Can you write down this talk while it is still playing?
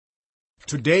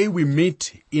Today we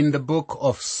meet in the book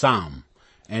of Psalm,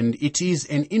 and it is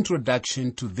an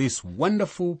introduction to this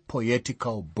wonderful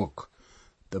poetical book,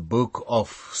 the book of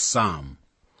Psalm.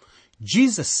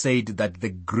 Jesus said that the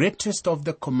greatest of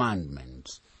the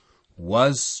commandments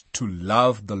was to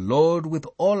love the Lord with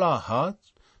all our heart,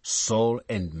 soul,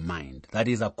 and mind. That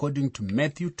is according to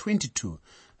Matthew 22,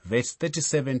 verse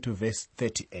 37 to verse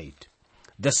 38.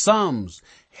 The Psalms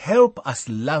help us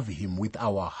love Him with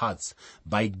our hearts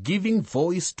by giving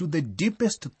voice to the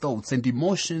deepest thoughts and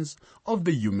emotions of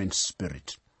the human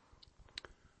spirit.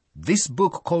 This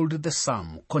book called the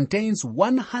Psalm contains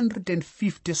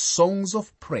 150 songs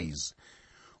of praise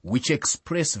which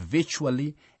express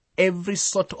virtually every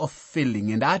sort of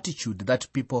feeling and attitude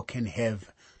that people can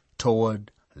have toward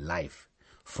life,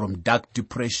 from dark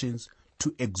depressions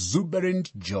to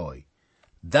exuberant joy.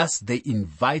 Thus, they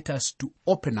invite us to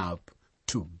open up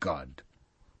to God.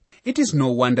 It is no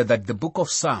wonder that the book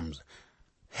of Psalms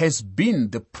has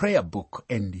been the prayer book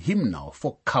and hymnal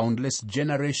for countless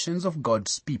generations of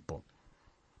God's people.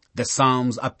 The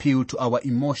Psalms appeal to our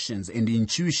emotions and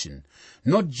intuition,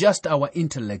 not just our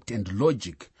intellect and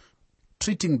logic,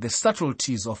 treating the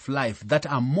subtleties of life that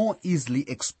are more easily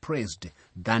expressed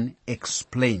than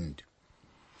explained.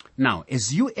 Now,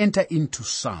 as you enter into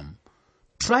Psalm,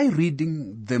 try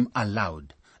reading them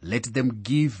aloud. Let them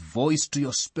give voice to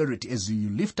your spirit as you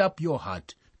lift up your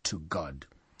heart to God.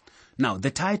 Now,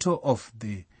 the title of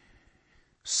the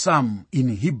Psalm in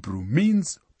Hebrew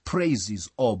means praises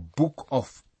or book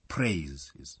of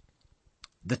praises.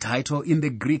 The title in the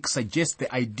Greek suggests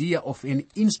the idea of an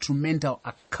instrumental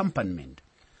accompaniment.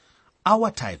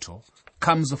 Our title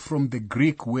comes from the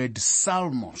Greek word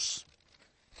psalmos.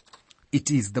 It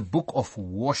is the book of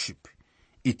worship.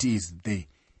 It is the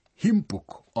hymn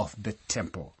book of the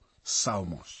temple,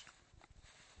 Psalmos.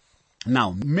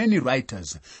 Now, many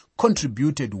writers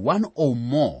contributed one or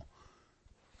more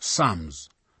psalms.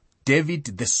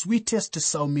 David, the sweetest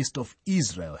psalmist of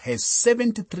Israel, has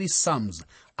 73 psalms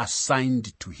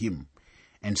assigned to him.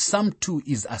 And Psalm 2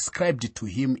 is ascribed to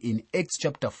him in Acts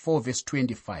chapter 4 verse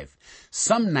 25.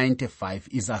 Psalm 95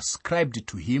 is ascribed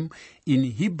to him in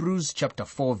Hebrews chapter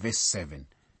 4 verse 7.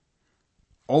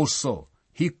 Also,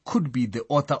 he could be the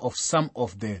author of some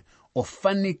of the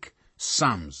Orphanic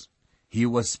Psalms. He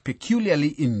was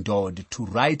peculiarly endowed to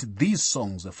write these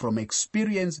songs from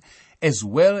experience as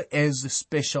well as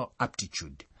special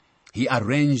aptitude. He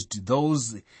arranged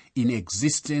those in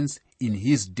existence in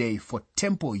his day for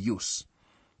temple use.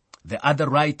 The other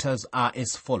writers are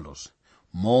as follows.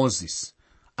 Moses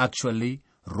actually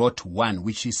wrote one,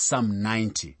 which is Psalm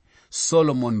 90.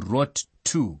 Solomon wrote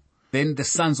 2. Then the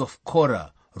sons of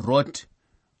Korah wrote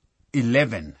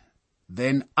 11.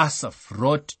 Then Asaph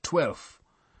wrote 12.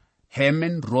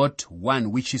 Heman wrote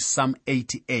 1, which is Psalm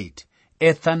 88.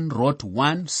 Ethan wrote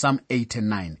 1, Psalm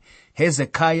 89.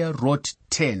 Hezekiah wrote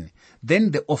 10.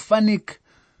 Then the Orphanic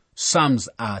Psalms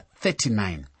are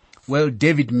 39. Well,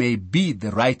 David may be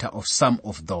the writer of some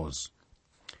of those.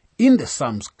 In the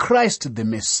Psalms, Christ the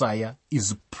Messiah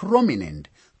is prominent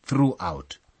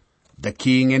throughout. The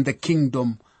King and the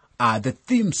Kingdom are the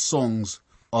theme songs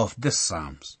of the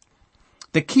Psalms.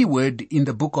 The key word in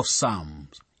the book of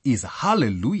Psalms is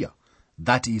hallelujah.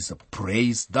 That is,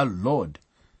 praise the Lord.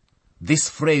 This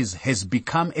phrase has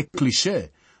become a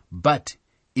cliche, but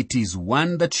it is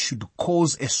one that should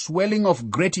cause a swelling of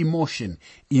great emotion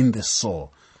in the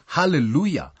soul.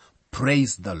 Hallelujah,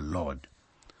 praise the Lord.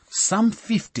 Psalm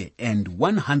 50 and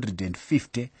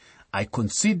 150 I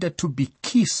consider to be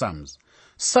key psalms.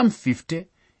 Psalm 50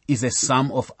 is a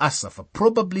psalm of Asaph,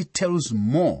 probably tells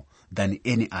more than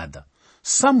any other.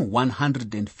 Psalm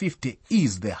 150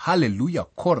 is the Hallelujah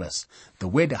chorus. The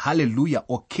word Hallelujah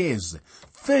occurs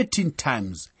 13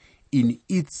 times in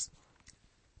its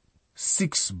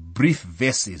 6 brief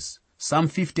verses. Psalm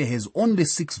 50 has only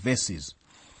 6 verses.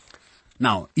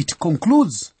 Now, it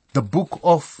concludes the book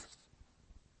of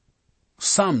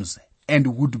Psalms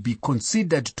and would be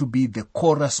considered to be the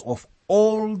chorus of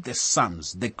all the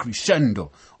Psalms, the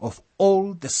crescendo of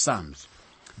all the Psalms.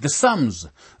 The Psalms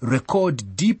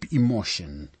record deep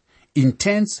emotion,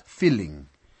 intense feeling,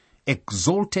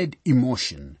 exalted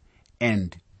emotion,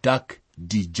 and dark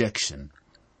dejection.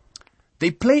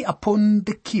 They play upon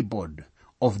the keyboard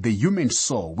of the human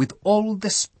soul with all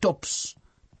the stops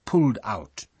pulled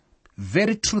out.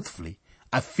 Very truthfully,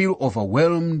 I feel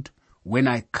overwhelmed when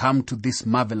I come to this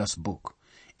marvelous book.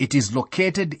 It is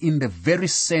located in the very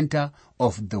center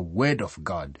of the Word of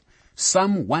God.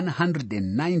 Psalm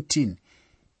 119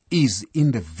 is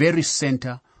in the very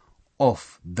center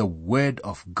of the Word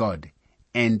of God,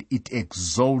 and it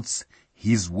exalts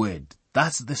His Word.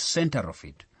 That's the center of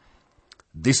it.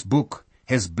 This book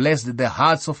has blessed the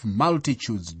hearts of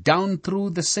multitudes down through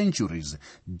the centuries,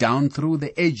 down through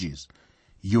the ages.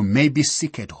 You may be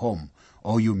sick at home,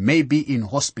 or you may be in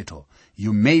hospital,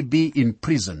 you may be in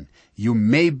prison, you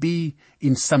may be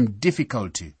in some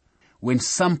difficulty. When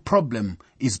some problem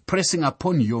is pressing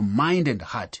upon your mind and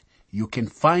heart, you can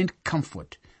find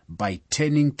comfort by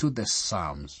turning to the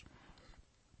Psalms.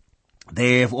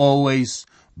 They have always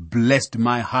blessed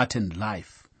my heart and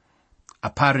life.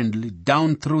 Apparently,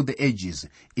 down through the ages,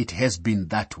 it has been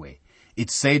that way. It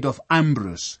said of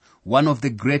Ambrose, one of the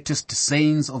greatest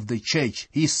saints of the church,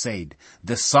 he said,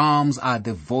 the Psalms are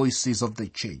the voices of the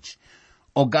church.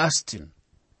 Augustine,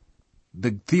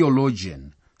 the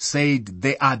theologian, said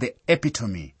they are the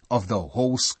epitome of the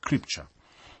whole scripture.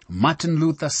 Martin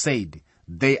Luther said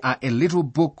they are a little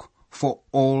book for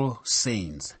all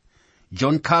saints.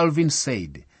 John Calvin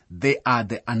said they are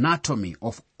the anatomy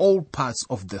of all parts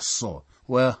of the soul.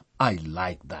 Well, I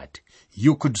like that.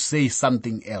 You could say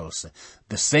something else.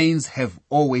 The saints have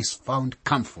always found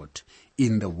comfort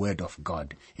in the Word of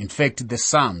God. In fact, the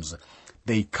Psalms,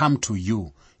 they come to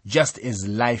you just as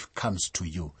life comes to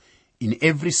you. In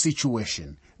every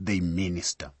situation, they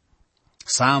minister.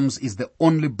 Psalms is the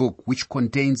only book which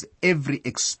contains every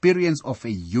experience of a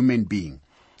human being.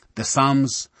 The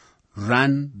Psalms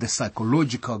run the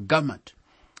psychological gamut.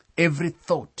 Every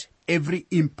thought, every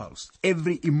impulse,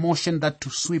 every emotion that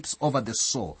sweeps over the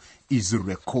soul is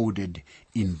recorded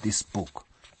in this book.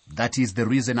 That is the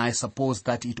reason I suppose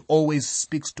that it always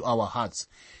speaks to our hearts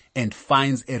and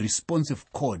finds a responsive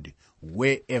chord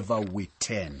wherever we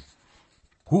turn.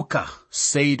 Hooker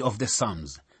said of the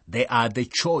Psalms, they are the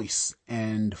choice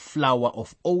and flower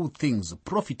of all things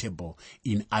profitable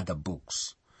in other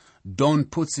books. Don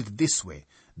puts it this way,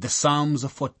 the Psalms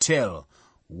foretell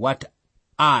what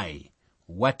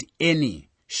any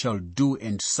shall do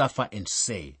and suffer and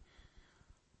say.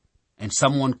 And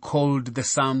someone called the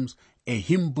Psalms a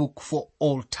hymn book for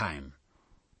all time.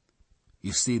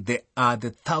 You see, they are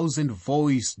the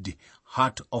thousand-voiced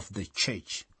heart of the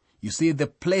church. You see, the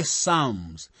place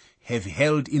Psalms have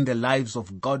held in the lives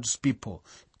of God's people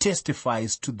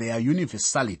testifies to their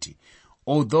universality,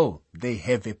 although they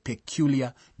have a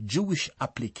peculiar Jewish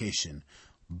application.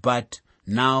 But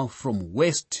now from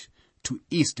west to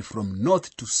east, from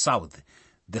north to south,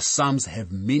 the Psalms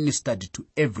have ministered to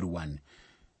everyone,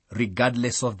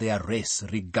 regardless of their race,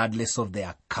 regardless of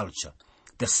their culture.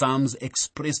 The Psalms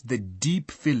express the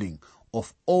deep feeling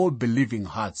of all believing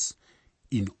hearts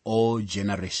in all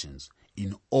generations,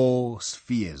 in all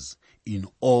spheres, in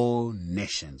all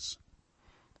nations.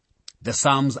 The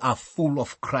Psalms are full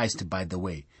of Christ, by the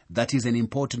way. That is an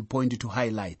important point to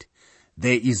highlight.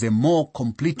 There is a more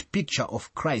complete picture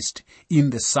of Christ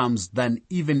in the Psalms than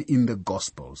even in the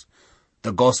Gospels.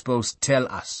 The Gospels tell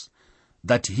us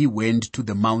that he went to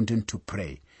the mountain to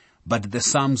pray, but the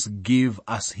Psalms give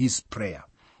us his prayer.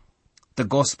 The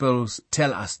Gospels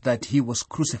tell us that he was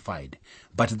crucified,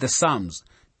 but the Psalms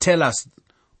tell us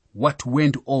what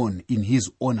went on in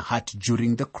his own heart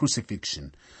during the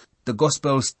crucifixion. The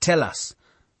Gospels tell us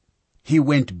he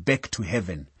went back to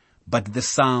heaven, but the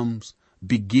Psalms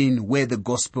begin where the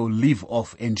Gospel leave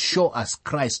off and show us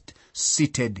Christ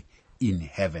seated in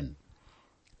heaven.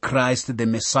 Christ the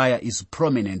Messiah is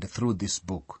prominent through this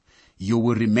book. You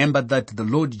will remember that the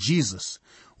Lord Jesus,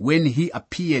 when he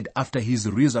appeared after his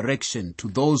resurrection to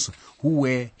those who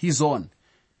were his own,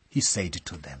 he said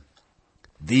to them,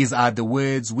 "These are the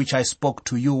words which I spoke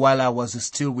to you while I was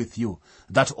still with you,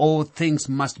 that all things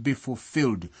must be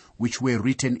fulfilled which were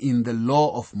written in the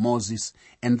law of Moses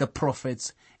and the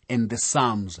prophets and the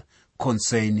Psalms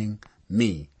concerning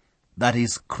me." That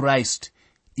is, Christ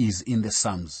is in the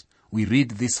Psalms. We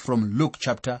read this from Luke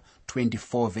chapter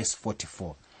 24 verse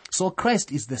 44. So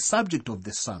Christ is the subject of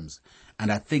the Psalms,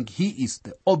 and I think he is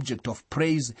the object of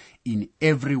praise in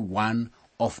every one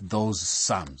of those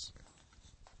Psalms.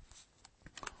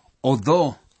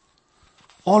 Although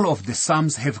all of the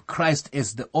Psalms have Christ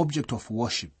as the object of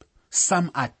worship,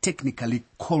 some are technically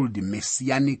called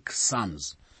Messianic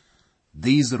Psalms.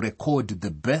 These record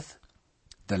the birth,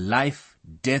 the life,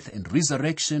 death and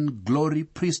resurrection, glory,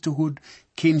 priesthood,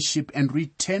 kingship and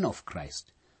return of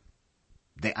Christ.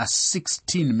 There are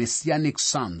 16 Messianic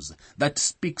Psalms that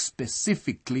speak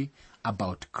specifically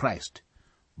about Christ.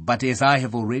 But as I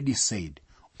have already said,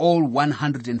 all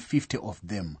 150 of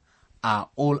them are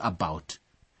all about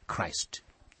Christ.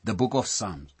 The book of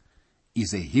Psalms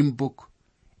is a hymn book,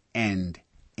 and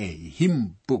a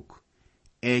hymn book,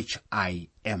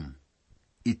 H-I-M.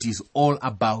 It is all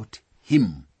about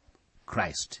him,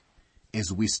 Christ.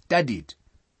 As we study it,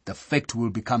 the fact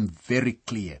will become very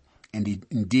clear. And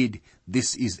indeed,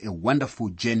 this is a wonderful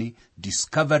journey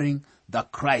discovering the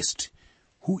Christ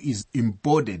who is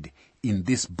embodied in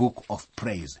this book of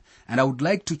praise. And I would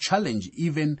like to challenge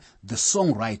even the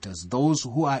songwriters, those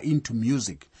who are into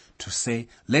music, to say,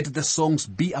 let the songs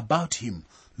be about him.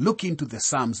 Look into the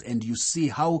Psalms and you see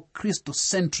how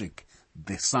Christocentric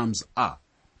the Psalms are.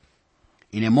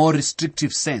 In a more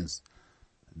restrictive sense,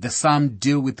 the Psalms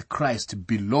deal with Christ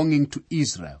belonging to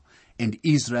Israel and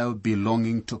Israel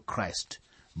belonging to Christ.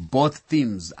 Both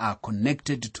themes are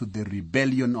connected to the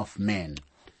rebellion of man.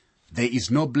 There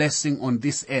is no blessing on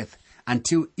this earth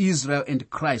until Israel and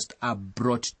Christ are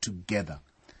brought together.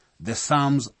 The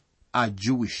Psalms are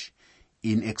Jewish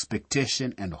in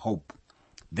expectation and hope.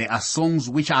 They are songs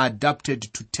which are adapted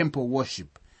to temple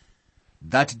worship.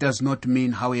 That does not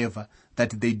mean, however,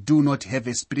 that they do not have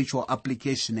a spiritual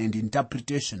application and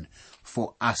interpretation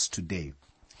for us today.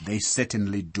 They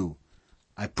certainly do.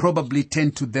 I probably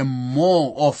turn to them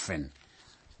more often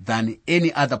than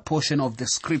any other portion of the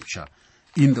scripture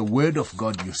in the Word of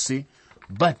God, you see.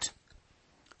 But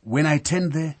when I turn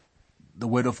there, the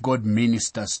Word of God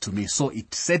ministers to me. So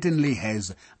it certainly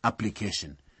has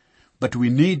application. But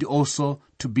we need also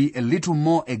to be a little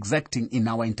more exacting in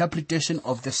our interpretation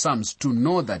of the Psalms to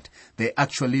know that they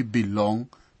actually belong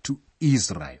to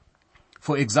Israel.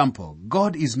 For example,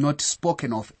 God is not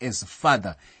spoken of as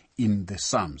Father in the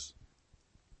Psalms.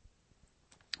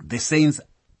 The saints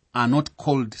are not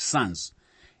called sons.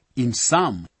 In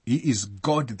Psalm, he is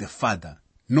God the Father,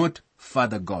 not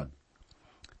Father God.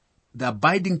 The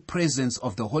abiding presence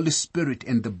of the Holy Spirit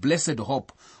and the blessed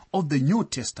hope of the New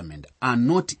Testament are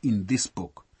not in this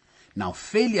book. Now,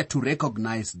 failure to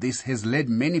recognize this has led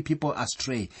many people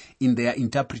astray in their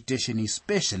interpretation,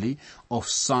 especially of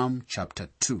Psalm chapter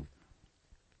 2.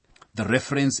 The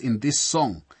reference in this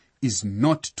song is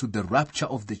not to the rapture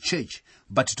of the church,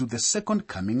 but to the second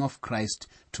coming of Christ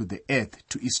to the earth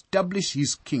to establish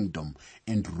his kingdom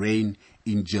and reign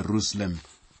in Jerusalem,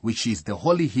 which is the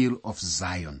holy hill of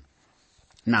Zion.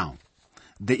 Now,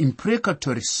 the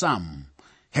imprecatory psalm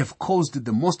have caused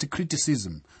the most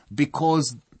criticism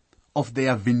because of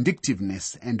their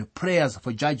vindictiveness and prayers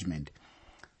for judgment.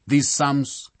 These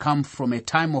psalms come from a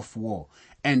time of war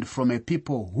and from a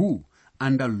people who,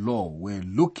 under law, were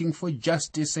looking for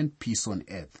justice and peace on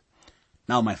earth.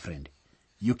 Now, my friend,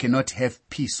 you cannot have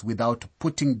peace without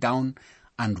putting down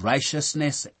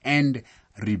unrighteousness and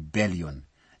rebellion.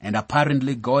 And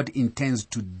apparently God intends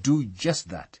to do just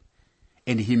that.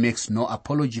 And he makes no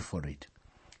apology for it.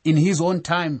 In his own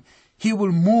time, he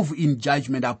will move in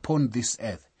judgment upon this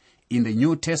earth. In the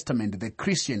New Testament, the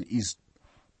Christian is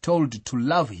told to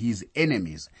love his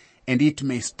enemies, and it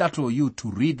may startle you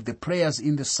to read the prayers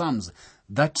in the Psalms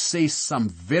that say some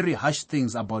very harsh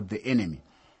things about the enemy.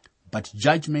 But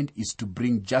judgment is to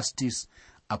bring justice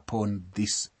upon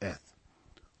this earth.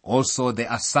 Also, there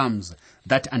are Psalms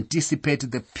that anticipate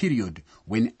the period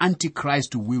when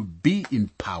Antichrist will be in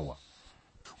power.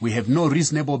 We have no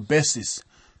reasonable basis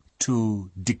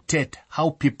to dictate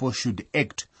how people should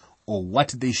act or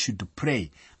what they should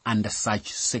pray under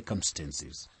such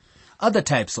circumstances. Other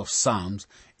types of psalms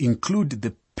include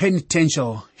the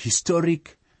penitential,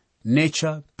 historic,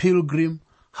 nature, pilgrim,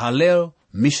 Hallel,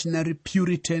 missionary,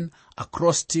 Puritan,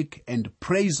 acrostic, and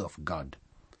praise of God.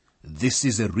 This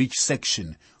is a rich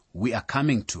section we are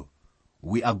coming to.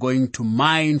 We are going to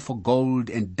mine for gold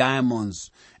and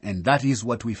diamonds, and that is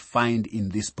what we find in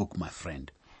this book, my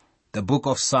friend. The book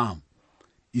of Psalm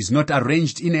is not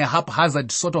arranged in a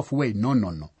haphazard sort of way.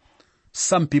 No.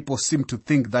 Some people seem to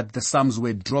think that the Psalms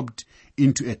were dropped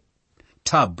into a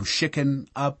tub, shaken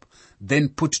up, then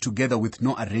put together with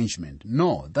no arrangement.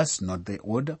 No, that's not the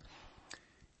order.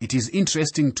 It is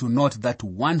interesting to note that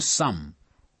one Psalm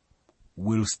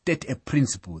will state a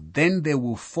principle, then there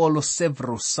will follow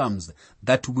several psalms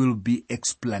that will be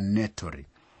explanatory.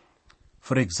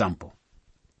 For example,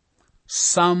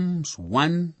 Psalms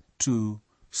 1 to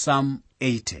Psalm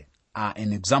 80 are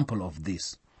an example of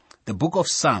this. The book of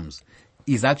Psalms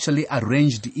is actually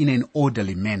arranged in an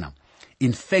orderly manner.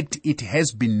 In fact, it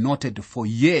has been noted for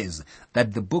years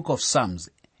that the book of Psalms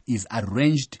is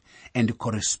arranged and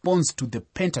corresponds to the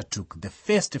Pentateuch, the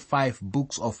first 5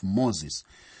 books of Moses,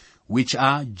 which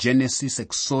are Genesis,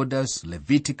 Exodus,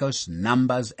 Leviticus,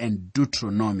 Numbers, and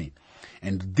Deuteronomy.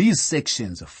 And these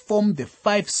sections form the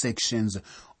 5 sections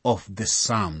of the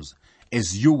Psalms,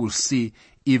 as you will see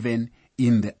even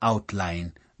in the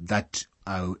outline that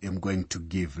I am going to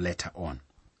give later on.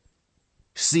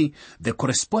 See, the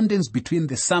correspondence between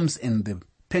the Psalms and the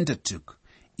Pentateuch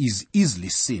is easily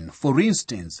seen. For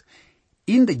instance,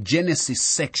 in the Genesis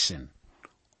section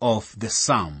of the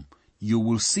Psalm, you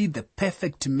will see the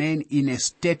perfect man in a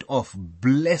state of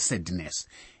blessedness,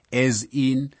 as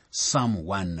in Psalm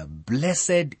 1.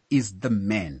 Blessed is the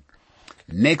man.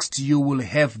 Next, you will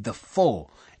have the fall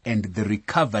and the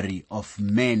recovery of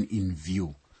man in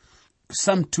view.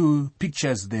 Psalm 2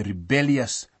 pictures the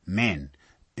rebellious man,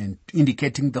 and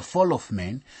indicating the fall of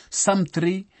man. Psalm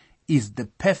 3 is the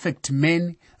perfect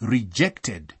man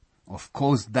rejected. Of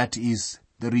course, that is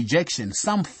the rejection.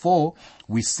 Psalm 4,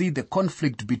 we see the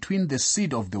conflict between the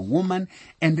seed of the woman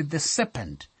and the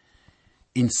serpent.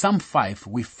 In Psalm 5,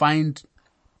 we find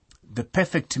the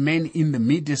perfect man in the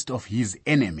midst of his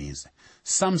enemies.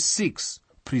 Psalm 6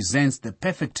 presents the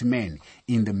perfect man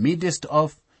in the midst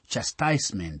of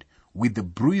chastisement with the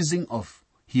bruising of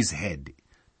his head.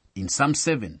 In Psalm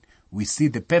 7, we see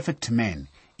the perfect man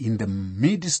in the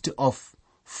midst of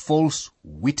false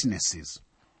witnesses.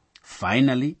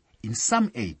 Finally, in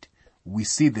Psalm 8, we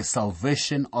see the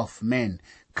salvation of man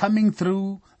coming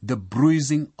through the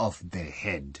bruising of the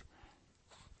head.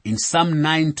 In Psalm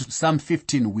 9 to Psalm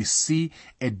 15, we see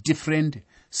a different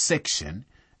section,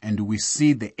 and we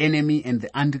see the enemy and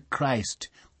the Antichrist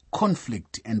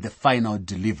conflict and the final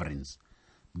deliverance.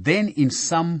 Then in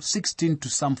Psalm 16 to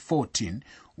Psalm 14,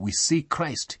 we see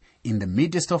Christ in the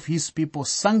midst of his people,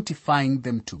 sanctifying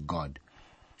them to God.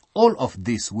 All of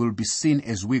this will be seen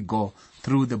as we go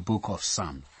through the book of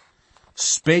Psalms.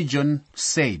 Spurgeon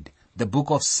said, the book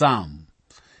of Psalms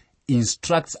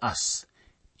instructs us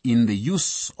in the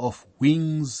use of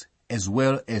wings as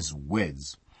well as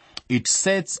words. It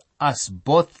sets us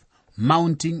both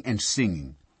mounting and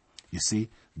singing. You see,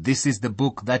 this is the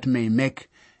book that may make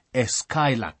a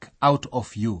skylark out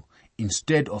of you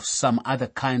instead of some other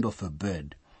kind of a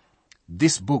bird.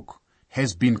 This book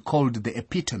has been called the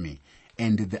epitome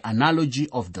and the analogy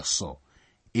of the soul.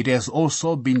 It has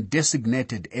also been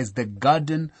designated as the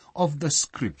garden of the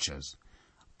scriptures.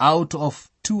 Out of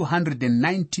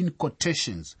 219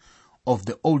 quotations of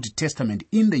the Old Testament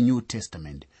in the New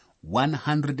Testament,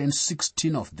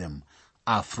 116 of them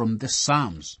are from the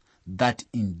Psalms. That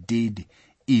indeed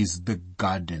is the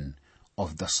garden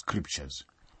of the scriptures.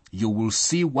 You will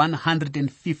see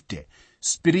 150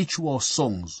 spiritual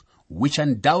songs which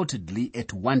undoubtedly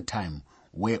at one time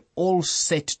were all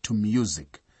set to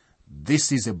music.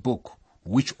 This is a book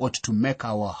which ought to make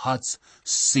our hearts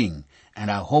sing, and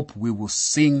I hope we will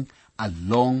sing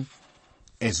along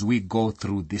as we go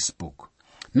through this book.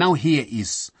 Now here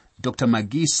is Dr.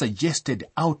 McGee's suggested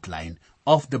outline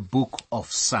of the book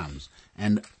of Psalms,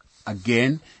 and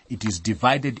again it is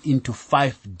divided into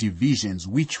 5 divisions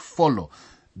which follow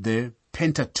the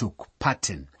Pentateuch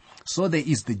pattern. So there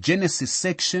is the Genesis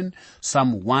section,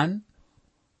 Psalm 1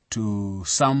 to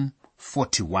Psalm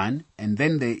 41, and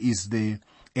then there is the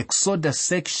Exodus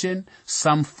section,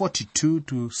 Psalm 42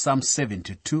 to Psalm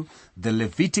 72, the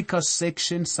Leviticus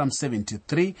section, Psalm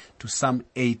 73 to Psalm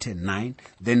 89,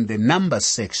 then the Numbers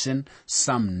section,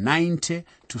 Psalm 90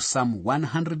 to Psalm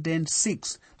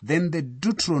 106, then the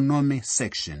Deuteronomy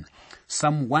section,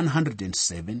 Psalm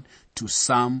 107 to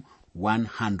Psalm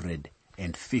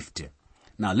 150.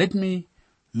 Now let me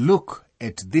look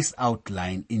at this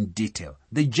outline in detail.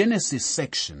 The Genesis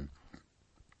section,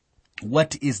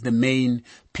 what is the main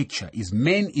picture? Is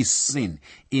man is seen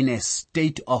in a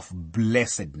state of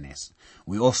blessedness.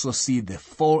 We also see the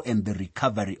fall and the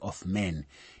recovery of man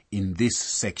in this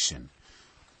section.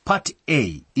 Part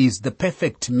A is the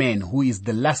perfect man who is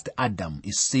the last Adam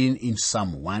is seen in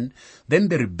Psalm 1. Then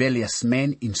the rebellious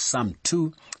man in Psalm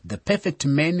 2. The perfect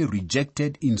man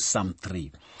rejected in Psalm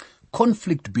 3.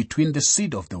 Conflict between the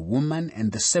seed of the woman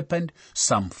and the serpent,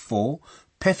 Psalm 4.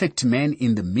 Perfect man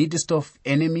in the midst of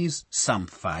enemies, Psalm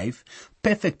 5.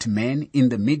 Perfect man in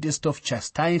the midst of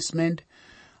chastisement,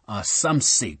 Psalm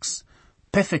 6.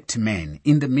 Perfect man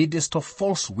in the midst of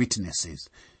false witnesses,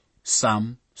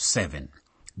 Psalm 7.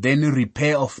 Then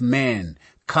repair of man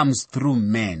comes through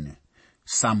man,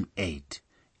 Psalm 8.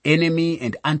 Enemy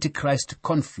and Antichrist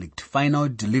conflict, final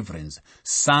deliverance,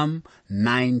 Psalm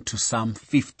 9 to Psalm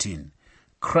 15.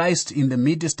 Christ in the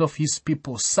midst of his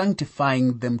people,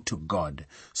 sanctifying them to God,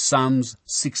 Psalms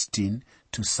 16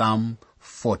 to Psalm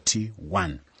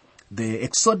 41. The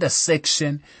Exodus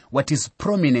section, what is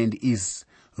prominent is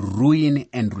ruin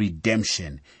and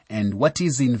redemption. And what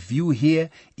is in view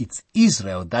here, it's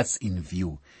Israel that's in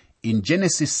view. In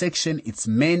Genesis section, it's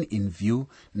men in view.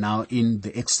 Now in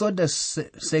the Exodus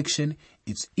section,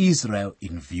 it's Israel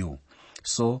in view.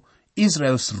 So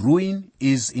Israel's ruin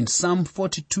is in Psalm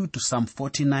 42 to Psalm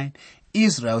 49.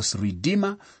 Israel's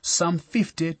Redeemer, Psalm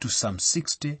 50 to Psalm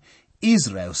 60.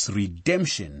 Israel's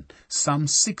redemption, Psalm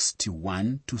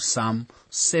 61 to Psalm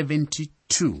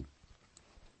 72.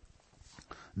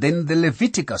 Then the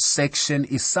Leviticus section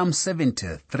is Psalm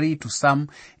 73 to Psalm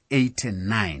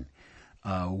 89.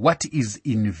 What is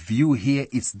in view here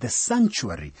is the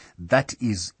sanctuary that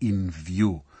is in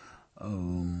view.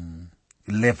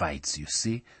 Levites, you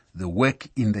see, the work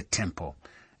in the temple.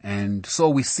 And so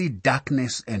we see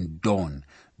darkness and dawn,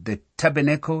 the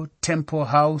tabernacle, temple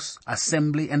house,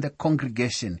 assembly, and the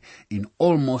congregation in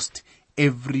almost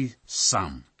every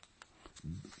psalm.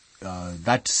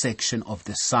 That section of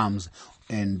the Psalms,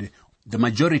 and the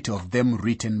majority of them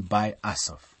written by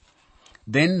Asaph.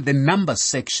 Then the Numbers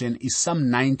section is Psalm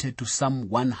 90 to Psalm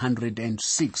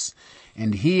 106.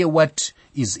 And here what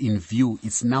is in view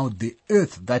is now the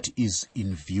earth that is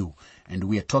in view. And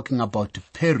we are talking about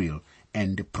peril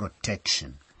and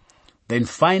protection. Then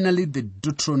finally the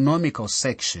Deuteronomical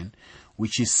section,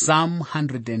 which is Psalm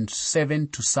 107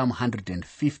 to Psalm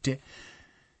 150.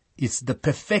 It's the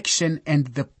perfection and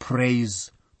the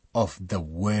praise of the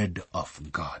Word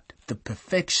of God. The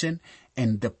perfection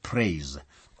and the praise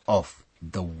of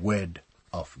the Word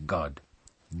of God.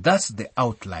 That's the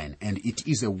outline, and it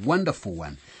is a wonderful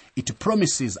one. It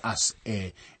promises us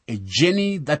a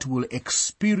journey that will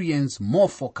experience more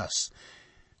focus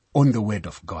on the Word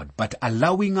of God, but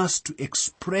allowing us to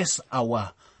express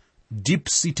our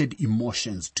deep-seated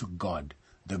emotions to God.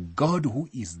 The God who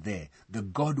is there, the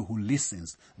God who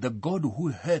listens, the God who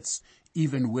hurts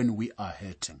even when we are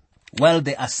hurting. While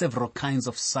there are several kinds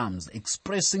of psalms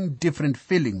expressing different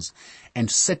feelings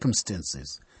and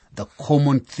circumstances, the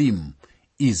common theme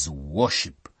is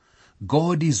worship.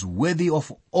 God is worthy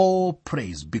of all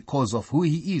praise because of who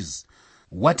He is,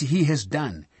 what He has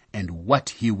done, and what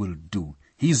He will do.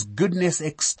 His goodness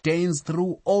extends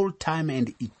through all time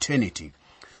and eternity.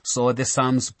 So the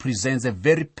Psalms presents a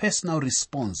very personal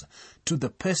response to the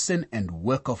person and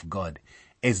work of God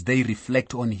as they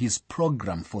reflect on His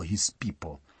program for His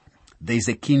people. There is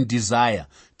a keen desire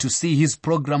to see His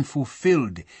program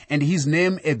fulfilled and His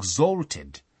name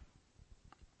exalted.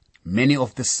 Many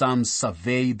of the Psalms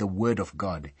survey the Word of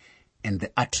God and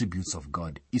the attributes of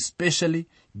God, especially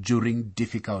during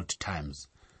difficult times.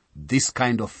 This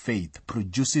kind of faith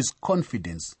produces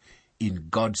confidence in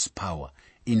God's power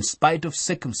in spite of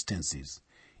circumstances.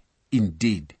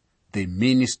 Indeed, they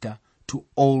minister to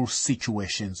all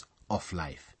situations of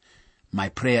life. My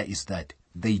prayer is that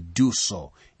they do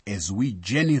so as we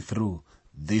journey through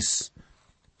this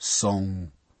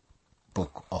song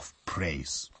book of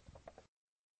praise.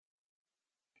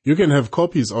 You can have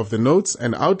copies of the notes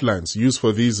and outlines used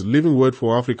for these Living Word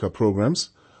for Africa programs,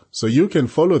 so you can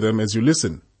follow them as you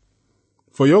listen.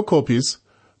 For your copies,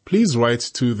 please write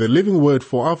to the Living Word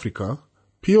for Africa,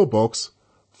 P.O. Box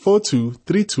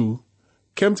 4232,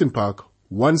 Kempton Park,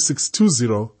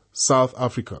 1620, South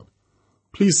Africa.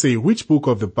 Please say which book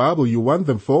of the Bible you want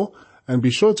them for, and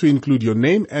be sure to include your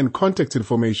name and contact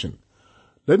information.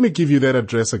 Let me give you that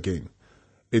address again.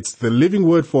 It's the Living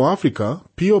Word for Africa,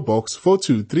 P.O. Box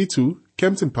 4232,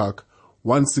 Kempton Park,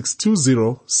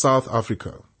 1620, South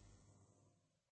Africa.